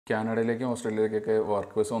കാനഡയിലേക്കും ഓസ്ട്രേലിയയിലേക്കൊക്കെ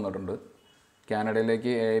work visa വന്നിട്ടുണ്ട്.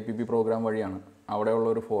 കാനഡയിലേക്ക് AIPP programme വഴിയാണ്. അവിടെയുള്ള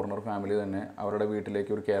ഒരു ഫോറിനർ ഫാമിലി തന്നെ അവരുടെ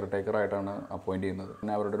വീട്ടിലേക്ക് ഒരു കെയർ ടേക്കറായിട്ടാണ് അപ്പോയിൻറ്റ് ചെയ്യുന്നത്.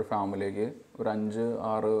 പിന്നെ അവരുടെ ഒരു ഫാമിലിയിലേക്ക് ഒരു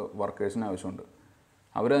 5-6 വർക്കേഴ്സിന് ആവശ്യമുണ്ട്.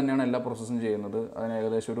 അവർ തന്നെയാണ് എല്ലാ പ്രോസസ്സും ചെയ്യുന്നത്. അതിന്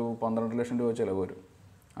ഏകദേശം ഒരു 12 ലക്ഷം രൂപ ചിലവ് വരും.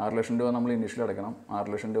 6 ലക്ഷം രൂപ നമ്മൾ ഇനീഷ്യൽ അടയ്ക്കണം.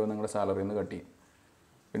 6 ലക്ഷം രൂപ നിങ്ങളുടെ സാലറിയിൽ നിന്ന് കട്ട് ചെയ്യും.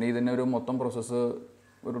 പിന്നെ ഇതിൻ്റെ ഒരു മൊത്തം പ്രോസസ്സ്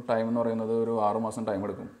ഒരു ടൈം എന്ന് പറയുന്നത് ഒരു 6 മാസം ടൈം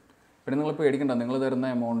എടുക്കും. പിന്നെ നിങ്ങൾ പേടിക്കണ്ട, നിങ്ങൾ തരുന്ന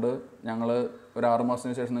എമൗണ്ട് ഞങ്ങൾ ഒരു 6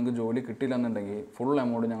 മാസത്തിന് ശേഷം നിങ്ങൾക്ക് ജോലി കിട്ടില്ല എന്നുണ്ടെങ്കിൽ ഫുൾ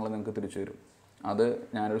എമൗണ്ട് ഞങ്ങൾ നിങ്ങൾക്ക് തിരിച്ചു തരും. അത്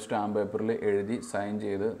ഞാനൊരു സ്റ്റാമ്പ് പേപ്പറിൽ എഴുതി സൈൻ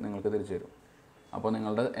ചെയ്ത് നിങ്ങൾക്ക് തിരിച്ചു തരും. അപ്പോൾ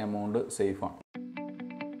നിങ്ങളുടെ എമൗണ്ട് സേഫാണ്.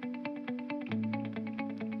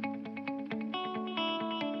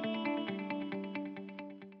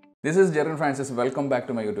 This is Jerin Francis. Welcome back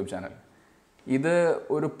to my YouTube channel. ഇത്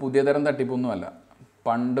ഒരു പുതിയ തരം തട്ടിപ്പൊന്നുമല്ല.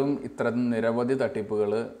 പണ്ടും ഇത്തരം നിരവധി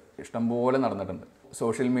തട്ടിപ്പുകൾ ഇഷ്ടംപോലെ നടന്നിട്ടുണ്ട്.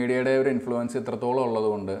 സോഷ്യൽ മീഡിയയുടെ ഒരു ഇൻഫ്ലുവൻസ് ഇത്രത്തോളം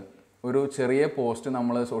ഉള്ളതുകൊണ്ട് ഒരു ചെറിയ പോസ്റ്റ്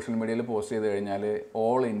നമ്മൾ സോഷ്യൽ മീഡിയയിൽ പോസ്റ്റ് ചെയ്ത് കഴിഞ്ഞാൽ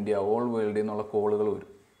ഓൾ ഇന്ത്യ, ഓൾ വേൾഡ് എന്നുള്ള കോളുകൾ വരും.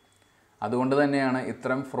 അതുകൊണ്ട് തന്നെയാണ്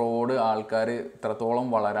ഇത്തരം ഫ്രോഡ് ആൾക്കാർ ഇത്രത്തോളം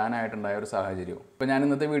വളരാനായിട്ടുണ്ടായ ഒരു സാഹചര്യവും. ഇപ്പോൾ ഞാൻ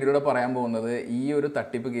ഇന്നത്തെ വീഡിയോയിലൂടെ പറയാൻ പോകുന്നത് ഈ ഒരു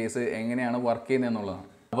തട്ടിപ്പ് കേസ് എങ്ങനെയാണ് വർക്ക് ചെയ്യുന്നത് എന്നുള്ളതാണ്.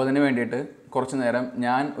 അപ്പോൾ അതിന് വേണ്ടിയിട്ട് കുറച്ച് നേരം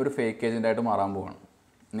ഞാൻ ഒരു ഫേക്ക് ഏജൻറ്റായിട്ട് മാറാൻ പോവാണ്.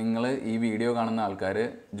 നിങ്ങൾ ഈ വീഡിയോ കാണുന്ന ആൾക്കാർ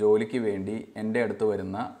ജോലിക്ക് വേണ്ടി എൻ്റെ അടുത്ത്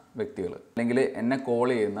വരുന്ന വ്യക്തികൾ, അല്ലെങ്കിൽ എന്നെ കോൾ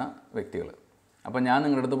ചെയ്യുന്ന വ്യക്തികൾ. അപ്പോൾ ഞാൻ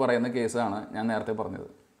നിങ്ങളുടെ അടുത്ത് പറയുന്ന കേസാണ് ഞാൻ നേരത്തെ പറഞ്ഞത്.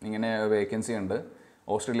 ഇങ്ങനെ വേക്കൻസി ഉണ്ട്.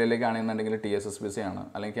 ഓസ്ട്രേലിയയിലേക്കാണെന്നുണ്ടെങ്കിൽ TSS വിസയാണ്,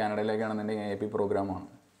 അല്ലെങ്കിൽ കാനഡയിലേക്കാണെന്നുണ്ടെങ്കിൽ AIP പ്രോഗ്രാമാണ്.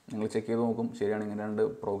 നിങ്ങൾ ചെക്ക് ചെയ്ത് നോക്കും, ശരിയാണ്, ഇങ്ങനെ 2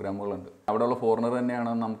 പ്രോഗ്രാമുകളുണ്ട്. അവിടെയുള്ള ഫോറിനർ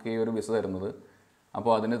തന്നെയാണ് നമുക്ക് ഈ ഒരു വിസ തരുന്നത്.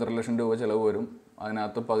 അപ്പോൾ അതിന് 3 ലക്ഷം രൂപ ചിലവ് വരും.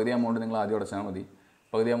 അതിനകത്ത് പകുതി എമൗണ്ട് നിങ്ങൾ ആദ്യം അടച്ചാൽ മതി.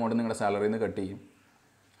 പകുതി എമൗണ്ട് നിങ്ങളുടെ സാലറിയിൽ നിന്ന് കട്ട് ചെയ്യും.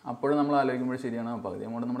 അപ്പോഴും നമ്മൾ ആലോചിക്കുമ്പോൾ ശരിയാണ്, പകുതി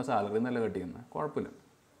എമൗണ്ട് നമ്മുടെ സാലറിയിൽ നിന്നല്ല കട്ട് ചെയ്യുന്നത്, കുഴപ്പമില്ല.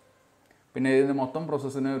 പിന്നെ ഇതിൻ്റെ മൊത്തം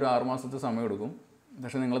പ്രോസസ്സിന് ഒരു 6 മാസത്തെ സമയം എടുക്കും.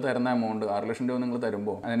 പക്ഷേ നിങ്ങൾ തരുന്ന എമൗണ്ട് 6 ലക്ഷം രൂപ നിങ്ങൾ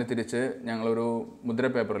തരുമ്പോൾ അതിന് തിരിച്ച് ഞങ്ങളൊരു മുദ്ര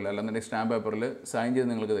പേപ്പറിൽ അല്ലെന്നുണ്ടെങ്കിൽ സ്റ്റാമ്പ് പേപ്പറിൽ സൈൻ ചെയ്ത്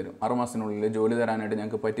നിങ്ങൾക്ക് തരും. 6 മാസത്തിനുള്ളിൽ ജോലി തരാനായിട്ട്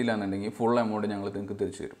ഞങ്ങൾക്ക് പറ്റില്ല എന്നുണ്ടെങ്കിൽ ഫുൾ എമൗണ്ട് ഞങ്ങൾ നിങ്ങൾക്ക്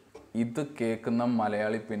തിരിച്ചു തരും. ഇത് കേൾക്കുന്ന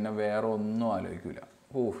മലയാളി പിന്നെ വേറെ ഒന്നും ആലോചിക്കില്ല,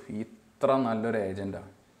 ഇത്ര നല്ലൊരു ഏജൻറ്റാണ്.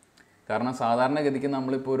 കാരണം സാധാരണഗതിക്ക്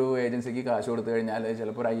നമ്മളിപ്പോൾ ഒരു ഏജൻസിക്ക് കാശ് കൊടുത്തു കഴിഞ്ഞാൽ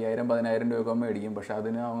ചിലപ്പോൾ ഒരു 5,000-10,000 രൂപ മേടിക്കും. പക്ഷേ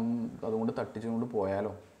അതുകൊണ്ട് തട്ടിച്ചുകൊണ്ട്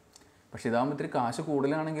പോയാലോ. പക്ഷേ ഇതാകുമ്പോൾ ഇത്തിരി കാശ്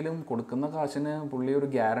കൂടുതലാണെങ്കിലും കൊടുക്കുന്ന കാശിന് പുള്ളി ഒരു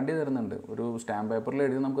ഗ്യാരണ്ടി തരുന്നുണ്ട്. ഒരു സ്റ്റാമ്പ് പേപ്പറിൽ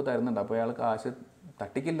എഴുതി നമുക്ക് തരുന്നുണ്ട്. അപ്പോൾ അയാൾ കാശ്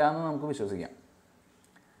തട്ടിക്കില്ല എന്ന് നമുക്ക് വിശ്വസിക്കാം.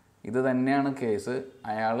 ഇത് തന്നെയാണ് കേസ്.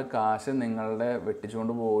 അയാൾ കാശ് നിങ്ങളുടെ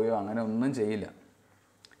വെട്ടിച്ചുകൊണ്ട് പോവുകയോ അങ്ങനെ ഒന്നും ചെയ്യില്ല.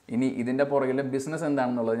 ഇനി ഇതിൻ്റെ പുറകിലെ ബിസിനസ്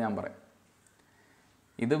എന്താണെന്നുള്ളത് ഞാൻ പറയാം.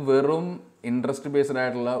 ഇത് വെറും ഇൻട്രസ്റ്റ് ബേസ്ഡ്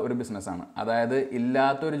ആയിട്ടുള്ള ഒരു ബിസിനസ്സാണ്. അതായത്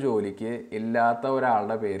ഇല്ലാത്തൊരു ജോലിക്ക് ഇല്ലാത്ത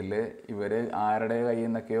ഒരാളുടെ പേരിൽ ഇവർ ആരുടെ കയ്യിൽ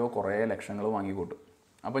നിന്നൊക്കെയോ കുറേ ലക്ഷങ്ങൾ വാങ്ങിക്കൂട്ടും.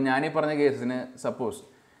 അപ്പോൾ ഞാനീ പറഞ്ഞ കേസിന് സപ്പോസ്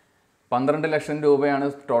 12 ലക്ഷം രൂപയാണ്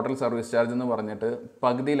ടോട്ടൽ സർവീസ് ചാർജ് എന്ന് പറഞ്ഞിട്ട്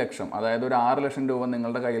പകുതി ലക്ഷം, അതായത് ഒരു 6 ലക്ഷം രൂപ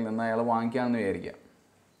നിങ്ങളുടെ കയ്യിൽ നിന്ന് അയാൾ വാങ്ങിക്കാമെന്ന് വിചാരിക്കുക.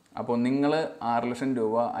 അപ്പോൾ നിങ്ങൾ 6 ലക്ഷം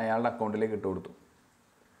രൂപ അയാളുടെ അക്കൗണ്ടിലേക്ക് ഇട്ട് കൊടുത്തു.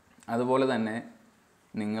 അതുപോലെ തന്നെ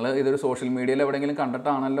നിങ്ങൾ ഇതൊരു സോഷ്യൽ മീഡിയയിൽ എവിടെയെങ്കിലും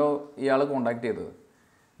കണ്ടിട്ടാണല്ലോ ഇയാൾ കോൺടാക്ട് ചെയ്തത്.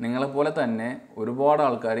 നിങ്ങളെപ്പോലെ തന്നെ ഒരുപാട്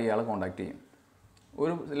ആൾക്കാർ ഇയാളെ കോൺടാക്ട് ചെയ്യും.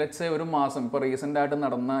 ലെറ്റ്സ് സേ ഒരു മാസം, ഇപ്പോൾ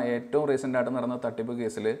ഏറ്റവും റീസെൻ്റായിട്ട് നടന്ന തട്ടിപ്പ്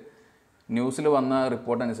കേസിൽ ന്യൂസിൽ വന്ന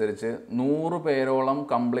റിപ്പോർട്ട് അനുസരിച്ച് 100 പേരോളം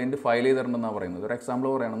കംപ്ലയിൻറ്റ് ഫയൽ ചെയ്തിട്ടുണ്ടെന്നാണ് പറയുന്നത്. ഒരു എക്സാമ്പിൾ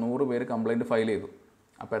പറയുകയാണ്, 100 പേര് കംപ്ലയിൻറ്റ് ഫയൽ ചെയ്തു.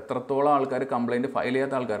 അപ്പോൾ എത്രത്തോളം ആൾക്കാർ കംപ്ലയിൻറ്റ് ഫയൽ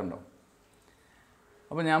ചെയ്യാത്ത ആൾക്കാരുണ്ടോ.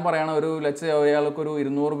 അപ്പോൾ ഞാൻ പറയുകയാണ്, ഒരു ലെറ്റ്സ് സേ അയാൾക്കൊരു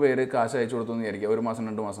 200 പേര് കാശ് അയച്ചു കൊടുത്തു എന്ന് വിചാരിക്കുക, 1 മാസം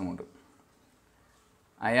 2 മാസം കൊണ്ട്.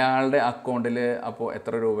 അയാളുടെ അക്കൗണ്ടിൽ അപ്പോൾ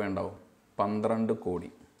എത്ര രൂപ ഉണ്ടാവും? 12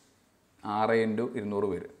 കോടി. 6 × 200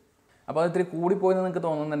 പേര്. അപ്പോൾ അത് ഇത്തിരി കൂടിപ്പോയെന്ന് നിങ്ങൾക്ക്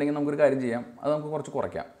തോന്നുന്നുണ്ടെങ്കിൽ നമുക്കൊരു കാര്യം ചെയ്യാം, അത് നമുക്ക് കുറച്ച്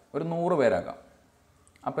കുറയ്ക്കാം, ഒരു 100 പേരാക്കാം.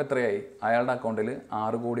 അപ്പോൾ എത്രയായി? അയാളുടെ അക്കൗണ്ടിൽ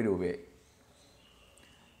 6 കോടി രൂപയായി.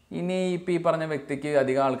 ഇനി ഇപ്പോൾ ഈ പറഞ്ഞ വ്യക്തിക്ക്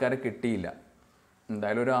അധികം ആൾക്കാരെ കിട്ടിയില്ല,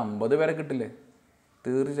 എന്തായാലും ഒരു 50 പേരെ കിട്ടില്ലേ?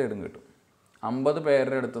 തീർച്ചയായിട്ടും കിട്ടും. 50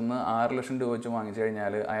 പേരുടെ അടുത്തുനിന്ന് 6 ലക്ഷം രൂപ വെച്ച് വാങ്ങിച്ചു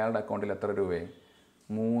കഴിഞ്ഞാൽ അയാളുടെ അക്കൗണ്ടിൽ എത്ര രൂപയായി?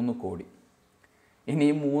 3 കോടി. ഇനി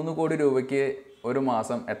ഈ 3 കോടി രൂപയ്ക്ക് ഒരു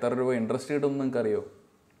മാസം എത്ര രൂപ ഇൻട്രസ്റ്റ് കിട്ടുമെന്ന് നിങ്ങൾക്കറിയോ?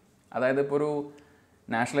 അതായത് ഇപ്പോൾ ഒരു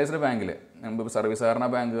നാഷണലൈസ്ഡ് ബാങ്കിൽ, നമുക്ക് സർവീസ് സഹകരണ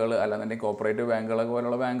ബാങ്കുകൾ അല്ലാന്നുണ്ടെങ്കിൽ കോപ്പറേറ്റീവ് ബാങ്കുകളൊക്കെ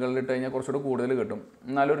പോലുള്ള ബാങ്കുകളിൽ ഇട്ട് കഴിഞ്ഞാൽ കുറച്ചുകൂടി കൂടുതൽ കിട്ടും.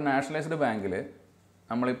 എന്നാലും ഒരു നാഷണലൈസ്ഡ് ബാങ്കിൽ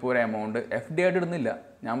നമ്മളിപ്പോൾ ഒരു എമൗണ്ട് FD ആയിട്ട് ഇടുന്നില്ല,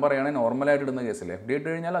 ഞാൻ പറയുകയാണെങ്കിൽ നോർമലായിട്ട് ഇടുന്ന കേസിൽ FD ഇട്ട്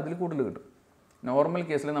കഴിഞ്ഞാൽ അതിൽ കൂടുതൽ കിട്ടും. നോർമൽ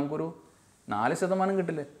കേസിൽ നമുക്കൊരു 4%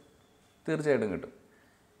 കിട്ടില്ലേ? തീർച്ചയായിട്ടും കിട്ടും.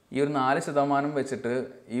 ഈ ഒരു 4% വെച്ചിട്ട്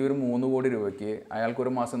ഈ ഒരു 3 കോടി രൂപയ്ക്ക്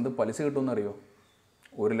അയാൾക്കൊരു മാസം എന്ത് പലിശ കിട്ടുമെന്നറിയോ?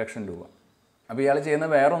 1 ലക്ഷം രൂപ. അപ്പോൾ ഇയാൾ ചെയ്യുന്ന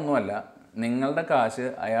വേറെ ഒന്നുമല്ല, നിങ്ങളുടെ കാശ്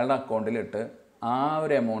അയാളുടെ അക്കൗണ്ടിലിട്ട് ആ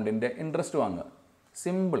ഒരു എമൗണ്ടിൻ്റെ ഇൻട്രസ്റ്റ് വാങ്ങുക.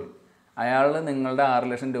 സിമ്പിൾ. അയാൾ നിങ്ങളുടെ 6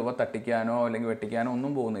 ലക്ഷം രൂപ തട്ടിക്കാനോ അല്ലെങ്കിൽ വെട്ടിക്കാനോ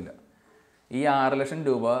ഒന്നും പോകുന്നില്ല. ഈ 6 ലക്ഷം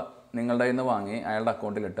രൂപ നിങ്ങളുടെ കയ്യിൽ നിന്ന് വാങ്ങി അയാളുടെ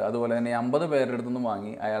അക്കൗണ്ടിലിട്ട്, അതുപോലെ തന്നെ 50 പേരുടെ അടുത്തുനിന്ന്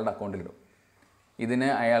വാങ്ങി അയാളുടെ അക്കൗണ്ടിലിടും. ഇതിന്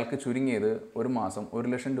അയാൾക്ക് ചുരുങ്ങിയത് ഒരു മാസം 1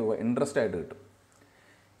 ലക്ഷം രൂപ ഇൻട്രസ്റ്റ് ആയിട്ട് കിട്ടും.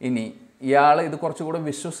 ഇനി ഇയാൾ ഇത് കുറച്ചുകൂടെ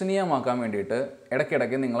വിശ്വസനീയമാക്കാൻ വേണ്ടിയിട്ട്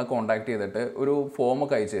ഇടയ്ക്കിടയ്ക്ക് നിങ്ങളെ കോൺടാക്ട് ചെയ്തിട്ട് ഒരു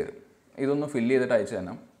ഫോമൊക്കെ അയച്ചു തരും. ഇതൊന്ന് ഫില്ല് ചെയ്തിട്ട് അയച്ചു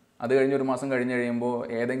തരണം. അത് കഴിഞ്ഞ് ഒരു മാസം കഴിഞ്ഞ് കഴിയുമ്പോൾ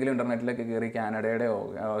ഏതെങ്കിലും ഇൻ്റർനെറ്റിലൊക്കെ കയറി കാനഡയുടെയോ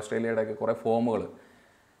ഓസ്ട്രേലിയയുടെയൊക്കെ കുറേ ഫോമുകൾ,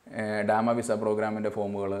 ഡാമ വിസ പ്രോഗ്രാമിൻ്റെ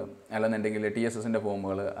ഫോമുകൾ, അല്ലെന്നുണ്ടെങ്കിൽ TSSൻ്റെ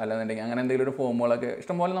ഫോമുകൾ, അല്ലെന്നുണ്ടെങ്കിൽ അങ്ങനെ എന്തെങ്കിലും ഒരു ഫോമുകളൊക്കെ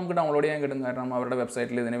ഇഷ്ടംപോലെ നമുക്ക് ഡൗൺലോഡ് ചെയ്യാൻ കിട്ടും. കാരണം അവരുടെ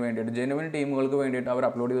വെബ്സൈറ്റിൽ ഇതിന് വേണ്ടിയിട്ട് ജെനുവിൻ ടീമുകൾക്ക് വേണ്ടിയിട്ട് അവർ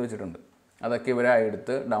അപ്ലോഡ് ചെയ്ത് വെച്ചിട്ടുണ്ട്. അതൊക്കെ ഇവരെ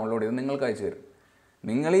എടുത്ത് ഡൗൺലോഡ് ചെയ്ത് നിങ്ങൾക്ക് അയച്ചു തരും.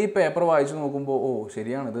 നിങ്ങൾ ഈ പേപ്പർ വായിച്ച് നോക്കുമ്പോൾ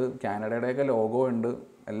ശരിയാണിത്, കാനഡയുടെയൊക്കെ ലോഗോ ഉണ്ട്,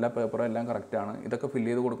 എല്ലാ പേപ്പറും എല്ലാം കറക്റ്റാണ്, ഇതൊക്കെ ഫില്ല്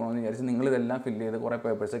ചെയ്ത് കൊടുക്കണമെന്ന് വിചാരിച്ച് നിങ്ങളിതെല്ലാം ഫില്ല് ചെയ്ത് കുറേ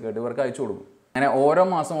പേപ്പേഴ്സൊക്കെ ആയിട്ട് ഇവർക്ക് അയച്ചു കൊടുക്കും. അങ്ങനെ ഓരോ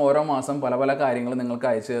മാസം പല പല കാര്യങ്ങൾ നിങ്ങൾക്ക്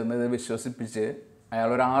അയച്ചു തരുന്നത് വിശ്വസിപ്പിച്ച് അയാൾ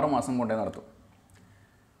ഒരു 6 മാസം കൊണ്ടേ നടത്തും.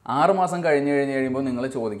 6 മാസം കഴിഞ്ഞ് കഴിയുമ്പോൾ നിങ്ങൾ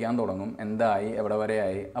ചോദിക്കാൻ തുടങ്ങും, എന്തായി, എവിടെ വരെ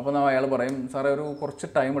ആയി. അപ്പോൾ അയാൾ പറയും, സാറേ ഒരു കുറച്ച്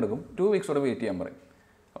ടൈം എടുക്കും, 2 വീക്സ് കൂടെ വെയിറ്റ് ചെയ്യാൻ പറയും.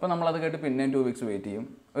 അപ്പോൾ നമ്മളത് കേട്ട് പിന്നെയും 2 വീക്സ് വെയിറ്റ് ചെയ്യും.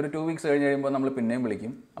 ഒരു 2 വീക്സ് കഴിഞ്ഞ് കഴിയുമ്പോൾ നമ്മൾ പിന്നെയും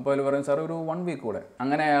വിളിക്കും. അപ്പോൾ അവർ പറയും, സാർ ഒരു 1 വീക്ക് കൂടെ.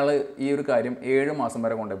 അങ്ങനെ അയാൾ ഈ ഒരു കാര്യം 7 മാസം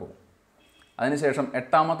വരെ കൊണ്ടേ പോകും. അതിനുശേഷം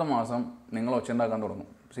 8ാമത്തെ മാസം നിങ്ങൾ ഒച്ചുണ്ടാക്കാൻ തുടങ്ങും.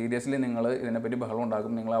 സീരിയസ്ലി നിങ്ങൾ ഇതിനെപ്പറ്റി ബഹളം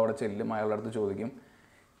ഉണ്ടാക്കും. നിങ്ങൾ അവിടെ ചെല്ലും, അയാളുടെ അടുത്ത് ചോദിക്കും.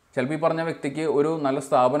 ചിലപ്പോൾ ഈ പറഞ്ഞ വ്യക്തിക്ക് ഒരു നല്ല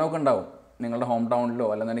സ്ഥാപനമൊക്കെ ഉണ്ടാവും, നിങ്ങളുടെ ഹോം ടൗണിലോ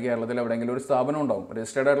അല്ലെന്നുണ്ടെങ്കിൽ കേരളത്തിൽ എവിടെയെങ്കിലും ഒരു സ്ഥാപനം ഉണ്ടാവും.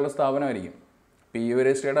 രജിസ്റ്റേർഡ് ആയിട്ടുള്ള സ്ഥാപനമായിരിക്കും. PU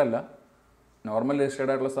രജിസ്റ്റേർഡ് അല്ല, നോർമൽ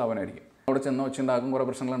രജിസ്റ്റേർഡ് ആയിട്ടുള്ള സ്ഥാപനമായിരിക്കും. അവിടെ ചെന്ന് ഒച്ച ഉണ്ടാക്കും, കുറേ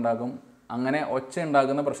പ്രശ്നങ്ങളുണ്ടാക്കും. അങ്ങനെ ഒച്ച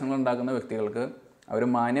ഉണ്ടാക്കുന്ന പ്രശ്നങ്ങളുണ്ടാക്കുന്ന വ്യക്തികൾക്ക് അവർ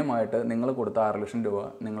മാന്യമായിട്ട് നിങ്ങൾ കൊടുത്ത 6 ലക്ഷം രൂപ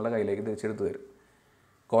നിങ്ങളുടെ കയ്യിലേക്ക് തിരിച്ചെടുത്ത് തരും.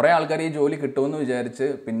 കുറേ ആൾക്കാർ ഈ ജോലി കിട്ടുമെന്ന് വിചാരിച്ച്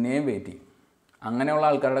പിന്നെയും വെയിറ്റ് ചെയ്യും. അങ്ങനെയുള്ള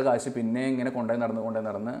ആൾക്കാരുടെ കാശ് പിന്നെയും ഇങ്ങനെ കൊണ്ടേ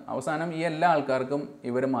നടന്ന് അവസാനം ഈ എല്ലാ ആൾക്കാർക്കും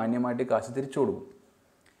ഇവർ മാന്യമായിട്ട് കാശ് തിരിച്ചു കൊടുക്കും.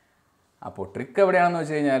 അപ്പോൾ ട്രിക്ക് എവിടെയാണെന്ന്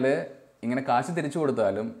വെച്ച് കഴിഞ്ഞാൽ, ഇങ്ങനെ കാശ് തിരിച്ചു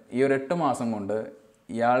കൊടുത്താലും ഈ ഒരു 8 മാസം കൊണ്ട്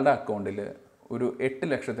ഇയാളുടെ അക്കൗണ്ടിൽ ഒരു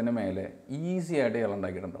 8 ലക്ഷത്തിന് മേലെ ഈസി ആയിട്ട് ഇയാൾ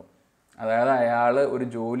ഉണ്ടാക്കിയിട്ടുണ്ടാവും. അതായത് അയാൾ ഒരു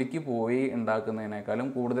ജോലിക്ക് പോയി ഉണ്ടാക്കുന്നതിനേക്കാളും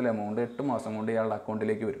കൂടുതൽ എമൗണ്ട് 8 മാസം കൊണ്ട് ഇയാളുടെ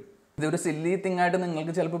അക്കൗണ്ടിലേക്ക് വരും. ഇതൊരു സില്ലി തിങ് ആയിട്ട്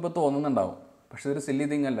നിങ്ങൾക്ക് ചിലപ്പോൾ ഇപ്പോൾ തോന്നുന്നുണ്ടാവും. പക്ഷേ ഇതൊരു സില്ലി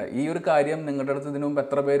തിങ് അല്ല. ഈ ഒരു കാര്യം നിങ്ങളുടെ അടുത്ത് ഇതിനു മുമ്പ്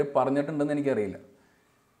എത്ര പേര് പറഞ്ഞിട്ടുണ്ടെന്ന് എനിക്കറിയില്ല.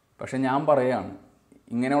 പക്ഷേ ഞാൻ പറയുകയാണ്,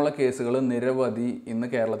 ഇങ്ങനെയുള്ള കേസുകൾ നിരവധി ഇന്ന്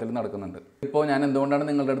കേരളത്തിൽ നടക്കുന്നുണ്ട്. ഇപ്പോൾ ഞാൻ എന്തുകൊണ്ടാണ്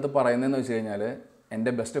നിങ്ങളുടെ അടുത്ത് പറയുന്നതെന്ന് വെച്ച് കഴിഞ്ഞാൽ,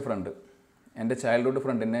 എൻ്റെ ബെസ്റ്റ് ഫ്രണ്ട്, എൻ്റെ ചൈൽഡ്ഹുഡ്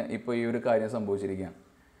ഫ്രണ്ടിന് ഇപ്പോൾ ഈ ഒരു കാര്യം സംഭവിച്ചിരിക്കുകയാണ്.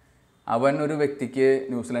 അവൻ ഒരു വ്യക്തിക്ക്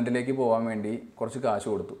ന്യൂസിലൻഡിലേക്ക് പോകാൻ വേണ്ടി കുറച്ച് കാശ്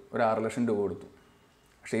കൊടുത്തു, ഒരു 6 ലക്ഷം രൂപ കൊടുത്തു.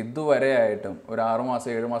 പക്ഷേ ഇതുവരെ ആയിട്ടും ഒരു 6 മാസം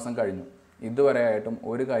 7 മാസം കഴിഞ്ഞു, ഇതുവരെ ആയിട്ടും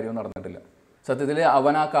ഒരു കാര്യവും നടന്നിട്ടില്ല. സത്യത്തിൽ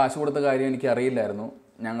അവൻ ആ കാശ് കൊടുത്ത കാര്യം എനിക്ക് അറിയില്ലായിരുന്നു.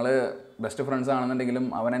 ഞങ്ങൾ ബെസ്റ്റ് ഫ്രണ്ട്സ് ആണെന്നുണ്ടെങ്കിലും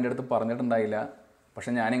അവൻ എൻ്റെ അടുത്ത് പറഞ്ഞിട്ടുണ്ടായില്ല.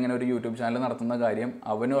 പക്ഷേ ഞാനിങ്ങനെ ഒരു യൂട്യൂബ് ചാനൽ നടത്തുന്ന കാര്യം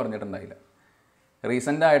അവന് പറഞ്ഞിട്ടുണ്ടായില്ല.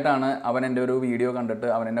 റീസെൻ്റ് ആയിട്ടാണ് അവൻ എൻ്റെ ഒരു വീഡിയോ കണ്ടിട്ട്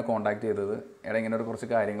അവൻ എന്നെ കോൺടാക്ട് ചെയ്തത്. എടാ ഇങ്ങനെ ഒരു കുറച്ച്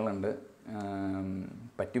കാര്യങ്ങളുണ്ട്,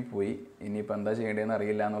 പറ്റിപ്പോയി, ഇനിയിപ്പോൾ എന്താ ചെയ്യേണ്ടതെന്ന്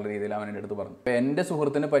അറിയില്ല എന്നുള്ള രീതിയിൽ അവൻ എൻ്റെ അടുത്ത് പറഞ്ഞു. അപ്പോൾ എൻ്റെ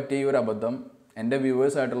സുഹൃത്തിന് പറ്റിയ ഈ ഒരു അബദ്ധം എൻ്റെ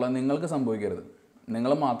വ്യൂവേഴ്സായിട്ടുള്ള നിങ്ങൾക്ക് സംഭവിക്കരുത്.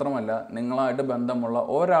 നിങ്ങൾ മാത്രമല്ല, നിങ്ങളായിട്ട് ബന്ധമുള്ള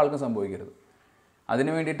ഒരാൾക്കും സംഭവിക്കരുത്.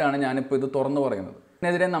 അതിന് വേണ്ടിയിട്ടാണ് ഞാനിപ്പോൾ ഇത് തുറന്നു പറയുന്നത്.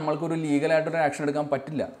 ഇതിനെതിരെ നമ്മൾക്കൊരു ലീഗലായിട്ടൊരു ആക്ഷൻ എടുക്കാൻ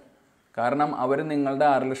പറ്റില്ല. കാരണം അവർ നിങ്ങളുടെ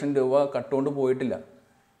 6 ലക്ഷം രൂപ കട്ടുകൊണ്ട് പോയിട്ടില്ല.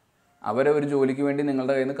 അവർ ഒരു ജോലിക്ക് വേണ്ടി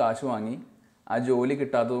നിങ്ങളുടെ കയ്യിൽ നിന്ന് കാശ് വാങ്ങി, ആ ജോലി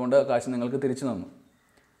കിട്ടാത്തതുകൊണ്ട് ആ കാശ് നിങ്ങൾക്ക് തിരിച്ചു തന്നു.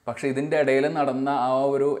 പക്ഷേ ഇതിൻ്റെ ഇടയിൽ നടന്ന ആ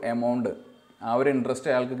ഒരു എമൗണ്ട്, ആ ഒരു ഇൻട്രസ്റ്റ്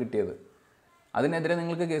അയാൾക്ക് കിട്ടിയത്, അതിനെതിരെ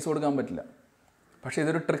നിങ്ങൾക്ക് കേസ് കൊടുക്കാൻ പറ്റില്ല. പക്ഷേ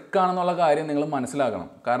ഇതൊരു ട്രിക്കാണെന്നുള്ള കാര്യം നിങ്ങൾ മനസ്സിലാക്കണം.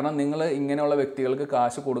 കാരണം നിങ്ങൾ ഇങ്ങനെയുള്ള വ്യക്തികൾക്ക്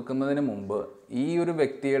കാശ് കൊടുക്കുന്നതിന് മുമ്പ് ഈ ഒരു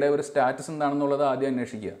വ്യക്തിയുടെ ഒരു സ്റ്റാറ്റസ് എന്താണെന്നുള്ളത് ആദ്യം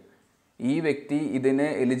അന്വേഷിക്കുക. ഈ വ്യക്തി ഇതിന്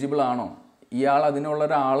എലിജിബിൾ ആണോ, ഇയാൾ അതിനുള്ള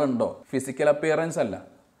ഒരാളുണ്ടോ, ഫിസിക്കൽ അപ്പിയറൻസ് അല്ല,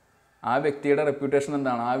 ആ വ്യക്തിയുടെ റെപ്യൂട്ടേഷൻ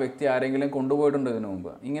എന്താണ്, ആ വ്യക്തി ആരെങ്കിലും കൊണ്ടുപോയിട്ടുണ്ടോ ഇതിനു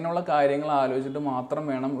മുമ്പ്, ഇങ്ങനെയുള്ള കാര്യങ്ങൾ ആലോചിച്ചിട്ട് മാത്രം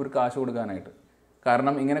വേണം ഒരു കാശ് കൊടുക്കാനായിട്ട്.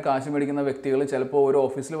 കാരണം ഇങ്ങനെ കാശ് മേടിക്കുന്ന വ്യക്തികൾ ചിലപ്പോൾ ഒരു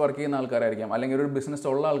ഓഫീസിൽ വർക്ക് ചെയ്യുന്ന ആൾക്കാരായിരിക്കാം, അല്ലെങ്കിൽ ഒരു ബിസിനസ്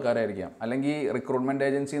ഉള്ള ആൾക്കാരായിരിക്കാം, അല്ലെങ്കിൽ റിക്രൂട്ട്മെൻറ്റ്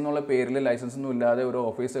ഏജൻസി എന്നുള്ള പേരിൽ ലൈസൻസ് ഒന്നും ഇല്ലാതെ ഒരു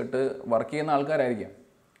ഓഫീസ് ഇട്ട് വർക്ക് ചെയ്യുന്ന ആൾക്കാരായിരിക്കാം.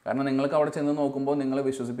 കാരണം നിങ്ങൾക്ക് അവിടെ ചെന്ന് നോക്കുമ്പോൾ നിങ്ങളെ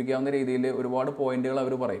വിശ്വസിപ്പിക്കാവുന്ന രീതിയിൽ ഒരുപാട് പോയിന്റുകൾ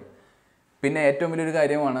അവർ പറയും. പിന്നെ ഏറ്റവും വലിയൊരു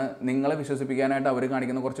കാര്യമാണ് നിങ്ങളെ വിശ്വസിപ്പിക്കാനായിട്ട് അവർ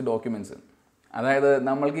കാണിക്കുന്ന കുറച്ച് ഡോക്യുമെൻറ്റ്സ്. അതായത്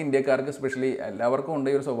നമ്മൾക്ക് ഇന്ത്യക്കാർക്ക് സ്പെഷ്യലി എല്ലാവർക്കും ഉണ്ട്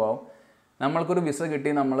ഈ ഒരു സ്വഭാവം. നമ്മൾക്കൊരു വിസ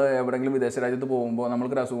കിട്ടി, നമ്മൾ എവിടെയെങ്കിലും വിദേശ രാജ്യത്ത് പോകുമ്പോൾ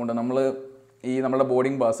നമ്മൾക്കൊരു അസുഖമുണ്ട്, നമ്മൾ ഈ നമ്മുടെ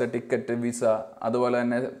ബോർഡിംഗ് പാസ്, ടിക്കറ്റ്, വിസ, അതുപോലെ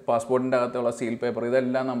തന്നെ പാസ്പോർട്ടിൻ്റെ അകത്തുള്ള സീൽ പേപ്പർ,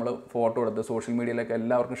 ഇതെല്ലാം നമ്മൾ ഫോട്ടോ എടുത്ത് സോഷ്യൽ മീഡിയയിലൊക്കെ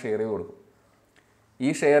എല്ലാവർക്കും ഷെയർ ചെയ്ത് കൊടുക്കും.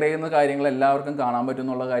 ഈ ഷെയർ ചെയ്യുന്ന കാര്യങ്ങൾ എല്ലാവർക്കും കാണാൻ പറ്റും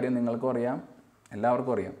എന്നുള്ള കാര്യം നിങ്ങൾക്കും അറിയാം,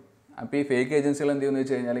 എല്ലാവർക്കും അറിയാം. അപ്പോൾ ഈ ഫേക്ക് ഏജൻസികൾ എന്ത് ചെയ്യുമെന്ന്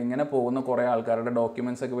വെച്ച് കഴിഞ്ഞാൽ, ഇങ്ങനെ പോകുന്ന കുറേ ആൾക്കാരുടെ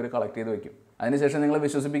ഡോക്യുമെൻറ്റ്സ് ഒക്കെ ഇവർ കളക്ട് ചെയ്ത് വെക്കും. അതിനുശേഷം നിങ്ങൾ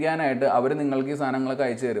വിശ്വസിപ്പിക്കാനായിട്ട് അവർ നിങ്ങൾക്ക് ഈ സാധനങ്ങളൊക്കെ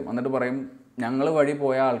അയച്ചു തരും. എന്നിട്ട് പറയും, ഞങ്ങൾ വഴി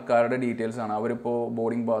പോയ ആൾക്കാരുടെ ഡീറ്റെയിൽസാണ്, അവരിപ്പോൾ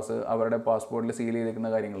ബോർഡിംഗ് പാസ്, അവരുടെ പാസ്പോർട്ടിൽ സീൽ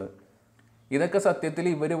ചെയ്തിരിക്കുന്ന കാര്യങ്ങൾ, ഇതൊക്കെ സത്യത്തിൽ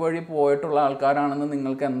ഇവർ വഴി പോയിട്ടുള്ള ആൾക്കാരാണെന്ന്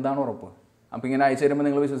നിങ്ങൾക്ക് എന്താണ് ഉറപ്പ്? അപ്പോൾ ഇങ്ങനെ അയച്ചു തരുമ്പോൾ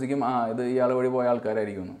നിങ്ങൾ വിശ്വസിക്കും, ഇത് ഇയാൾ വഴി പോയ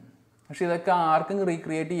ആൾക്കാരായിരിക്കുമെന്ന്. പക്ഷേ ഇതൊക്കെ ആർക്കും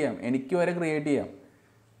റീക്രിയേറ്റ് ചെയ്യാം, എനിക്ക് വരെ ക്രിയേറ്റ് ചെയ്യാം.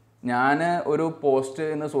 ഞാൻ ഒരു പോസ്റ്റ്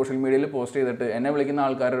ഇന്ന് സോഷ്യൽ മീഡിയയിൽ പോസ്റ്റ് ചെയ്തിട്ട് എന്നെ വിളിക്കുന്ന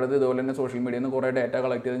ആൾക്കാരുടെ അടുത്ത് ഇതുപോലെ തന്നെ സോഷ്യൽ മീഡിയയിൽ നിന്ന് കുറേ ഡേറ്റ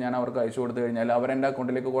കളക്ട് ചെയ്ത് ഞാൻ അവർക്ക് അയച്ചു കൊടുത്തു കഴിഞ്ഞാൽ അവരെൻ്റെ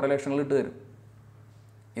അക്കൗണ്ടിലേക്ക് കുറേ ലക്ഷങ്ങൾ ഇട്ട് തരും.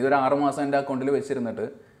 ഇതൊരു 6 മാസം എൻ്റെ അക്കൗണ്ടിൽ വെച്ചിരുന്നിട്ട്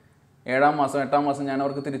 7ാം മാസം 8ാം മാസം ഞാൻ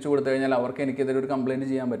അവർക്ക് തിരിച്ചു കൊടുത്തു കഴിഞ്ഞാൽ അവർക്ക് എനിക്കെതിരെ ഒരു കംപ്ലയിൻറ്റ്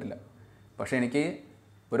ചെയ്യാൻ പറ്റില്ല. പക്ഷേ എനിക്ക്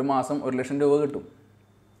ഒരു മാസം 1,00,000 രൂപ കിട്ടും.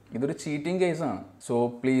 ഇതൊരു ചീറ്റിംഗ് കേസാണ്. സോ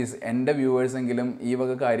പ്ലീസ് എൻ്റെ വ്യൂവേഴ്സെങ്കിലും ഈ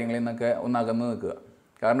വക കാര്യങ്ങളിൽ നിന്നൊക്കെ ഒന്ന് അകന്ന് നിൽക്കുക.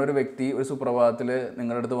 കാരണം ഒരു വ്യക്തി ഒരു സുപ്രഭാതത്തിൽ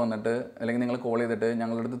നിങ്ങളുടെ അടുത്ത് വന്നിട്ട് അല്ലെങ്കിൽ നിങ്ങൾ കോൾ ചെയ്തിട്ട്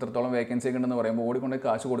ഞങ്ങളുടെ അടുത്ത് ഇത്രത്തോളം വേക്കൻസി ഒക്കെ ഉണ്ടെന്ന് പറയുമ്പോൾ ഓടിക്കൊണ്ട്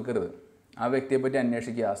കാശ് കൊടുക്കരുത്. ആ വ്യക്തിയെപ്പറ്റി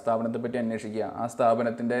അന്വേഷിക്കുക, ആ സ്ഥാപനത്തെപ്പറ്റി അന്വേഷിക്കുക, ആ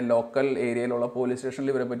സ്ഥാപനത്തിൻ്റെ ലോക്കൽ ഏരിയയിലുള്ള പോലീസ്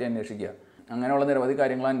സ്റ്റേഷനിൽ ഇവരെ പറ്റി അന്വേഷിക്കുക. അങ്ങനെയുള്ള നിരവധി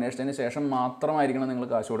കാര്യങ്ങൾ അന്വേഷിച്ചതിന് ശേഷം മാത്രമായിരിക്കണം നിങ്ങൾ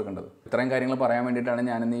കാശ് കൊടുക്കേണ്ടത്. ഇത്രയും കാര്യങ്ങൾ പറയാൻ വേണ്ടിയിട്ടാണ്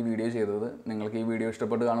ഞാനിന്ന് ഈ വീഡിയോ ചെയ്തത്. നിങ്ങൾക്ക് ഈ വീഡിയോ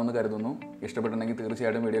ഇഷ്ടപ്പെട്ട് കാണുമെന്ന് കരുതുന്നു. ഇഷ്ടപ്പെട്ടിട്ടുണ്ടെങ്കിൽ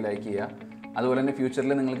തീർച്ചയായിട്ടും വീഡിയോ ലൈക്ക് ചെയ്യുക. അതുപോലെ തന്നെ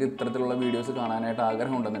ഫ്യൂച്ചറിൽ നിങ്ങൾക്ക് ഇത്തരത്തിലുള്ള വീഡിയോസ് കാണാനായിട്ട്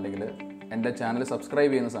ആഗ്രഹം ഉണ്ടെന്നുണ്ടെങ്കിൽ എൻ്റെ ചാനൽ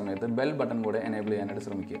സബ്സ്ക്രൈബ് ചെയ്യുന്ന സമയത്ത് ബെൽ ബട്ടൺ കൂടെ എനേബിൾ ചെയ്യാനായിട്ട്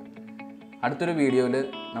ശ്രമിക്കുക. അടുത്തൊരു വീഡിയോയിൽ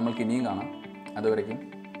നമ്മൾക്ക് ഇനിയും കാണാം. അതുവരയ്ക്കും